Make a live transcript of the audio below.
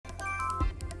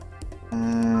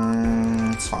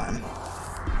It's fine.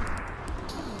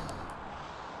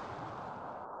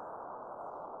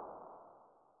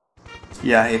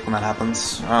 Yeah, I hate when that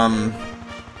happens.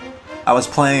 I was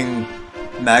playing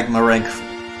Magma rank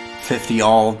 50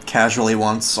 all casually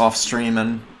once off stream,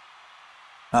 and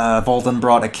Volden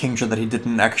brought a Kingdra that he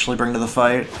didn't actually bring to the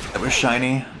fight. It was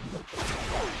shiny.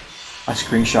 I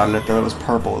screenshotted it though, it was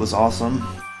purple, it was awesome.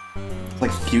 It's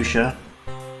like fuchsia.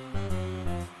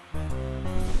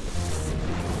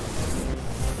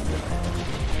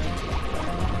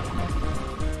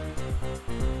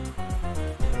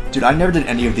 Dude, I never did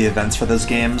any of the events for those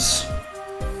games.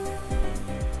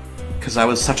 Because I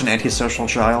was such an antisocial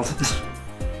child.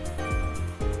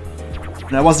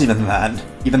 And I wasn't even that.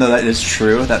 Even though that is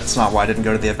true, that's not why I didn't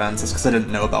go to the events, it's because I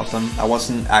didn't know about them. I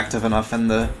wasn't active enough in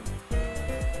the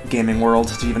gaming world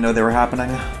to even know they were happening.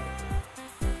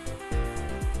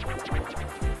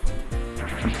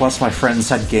 And plus my friends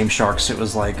had Game Sharks, it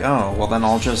was like, oh, well then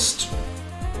I'll just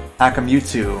hack a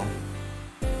Mewtwo.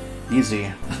 Easy.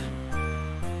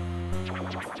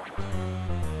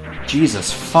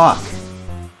 Jesus, fuck.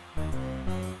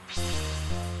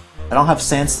 I don't have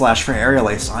Sand Slash for Aerial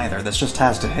Ace either, this just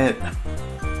has to hit.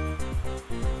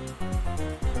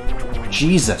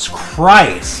 Jesus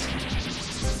Christ!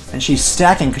 And she's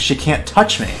stacking because she can't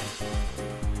touch me.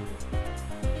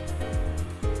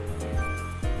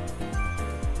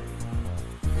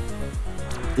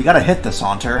 You gotta hit this,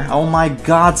 Haunter. Oh my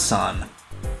god, son.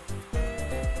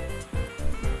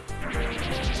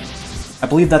 I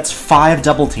believe that's 5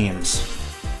 double teams.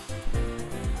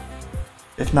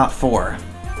 If not 4.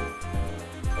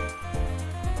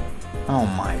 Oh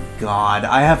my god,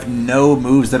 I have no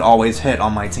moves that always hit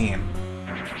on my team.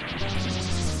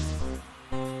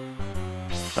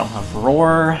 Don't have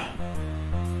Roar.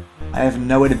 I have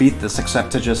no way to beat this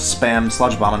except to just spam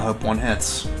Sludge Bomb and hope one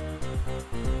hits.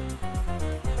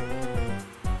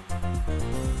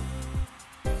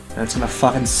 And it's gonna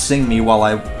fucking sing me while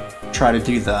I try to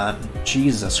do that.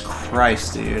 Jesus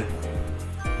Christ, dude.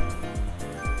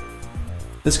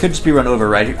 This could just be run over,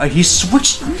 right? He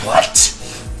switched- What?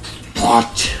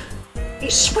 What? He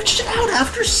switched it out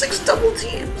after 6 double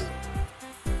teams!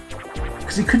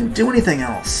 Because he couldn't do anything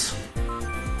else.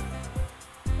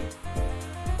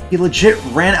 He legit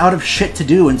ran out of shit to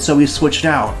do, and so he switched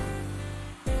out.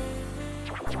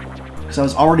 Because I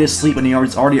was already asleep when he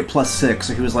was already at +6,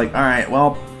 so he was like, alright,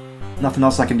 well, nothing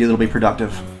else I can do that'll be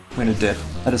productive. I'm gonna dip.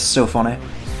 That is so funny.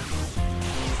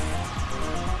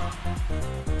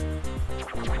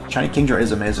 Shiny Kingdra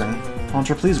is amazing.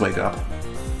 Haunter, please wake up.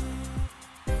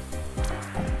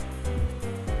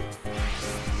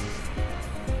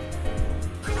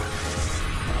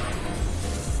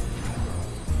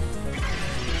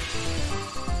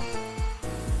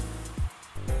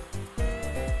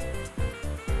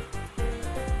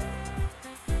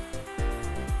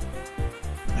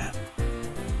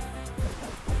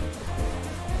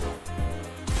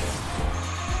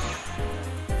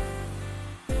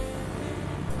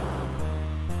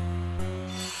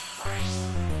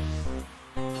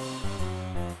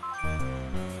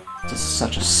 This is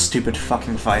such a stupid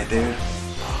fucking fight, dude.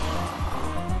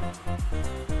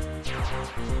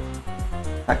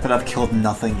 The fact that I've killed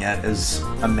nothing yet is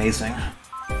amazing.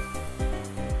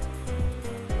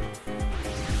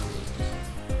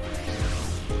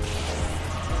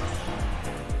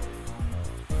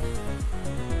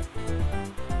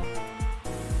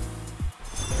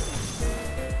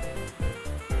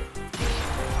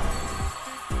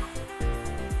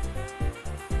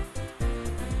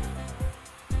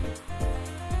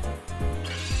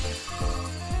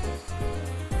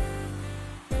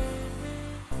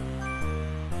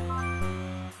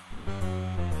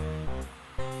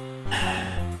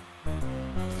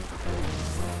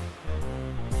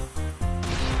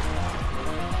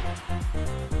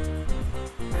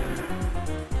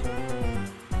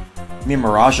 You mean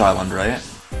Mirage Island, right?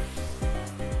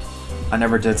 I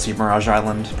never did see Mirage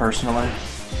Island, personally.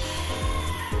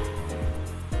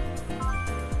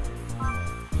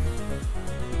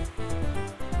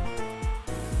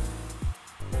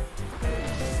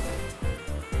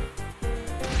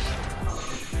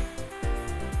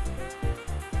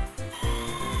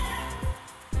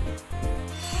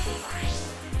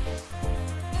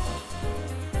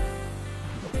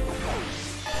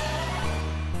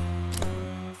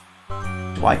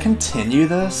 Do I continue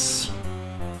this?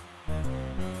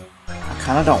 I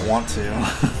kinda don't want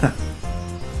to.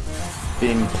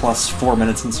 Being plus 4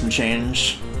 minutes and some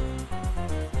change.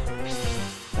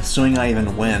 Assuming I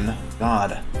even win.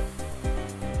 God.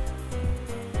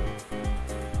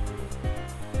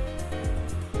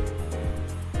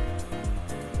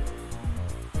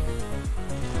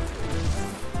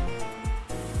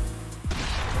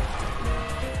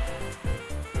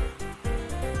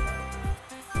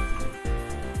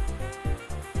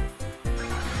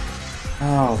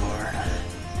 Oh, Lord.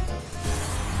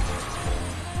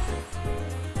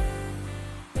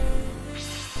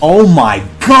 Oh my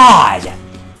god!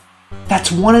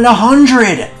 That's 1 in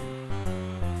 100!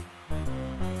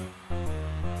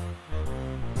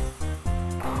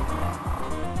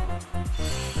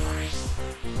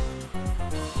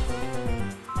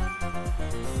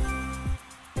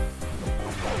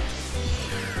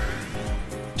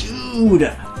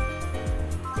 Dude!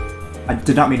 I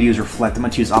did not mean to use Reflect, I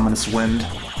meant to use Ominous Wind.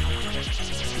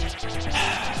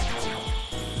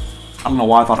 I don't know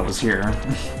why I thought it was here.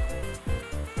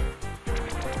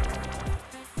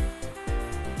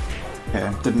 Okay,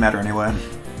 didn't matter anyway.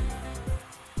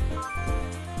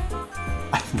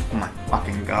 Oh my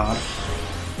fucking god.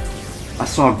 I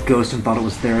saw a ghost and thought it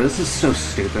was there. This is so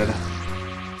stupid.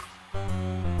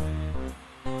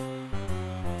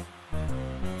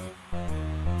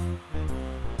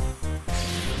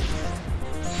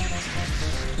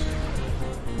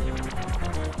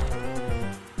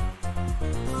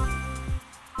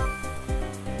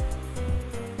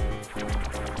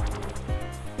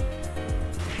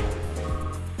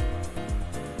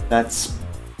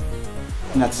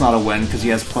 That's not a win, because he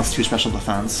has +2 special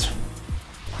defense.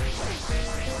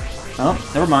 Oh,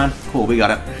 never mind. Cool, we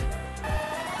got it.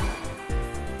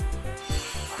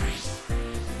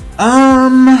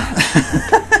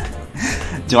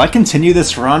 Do I continue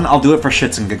this run? I'll do it for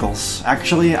shits and giggles.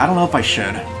 Actually, I don't know if I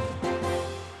should.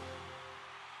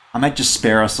 I might just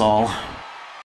spare us all.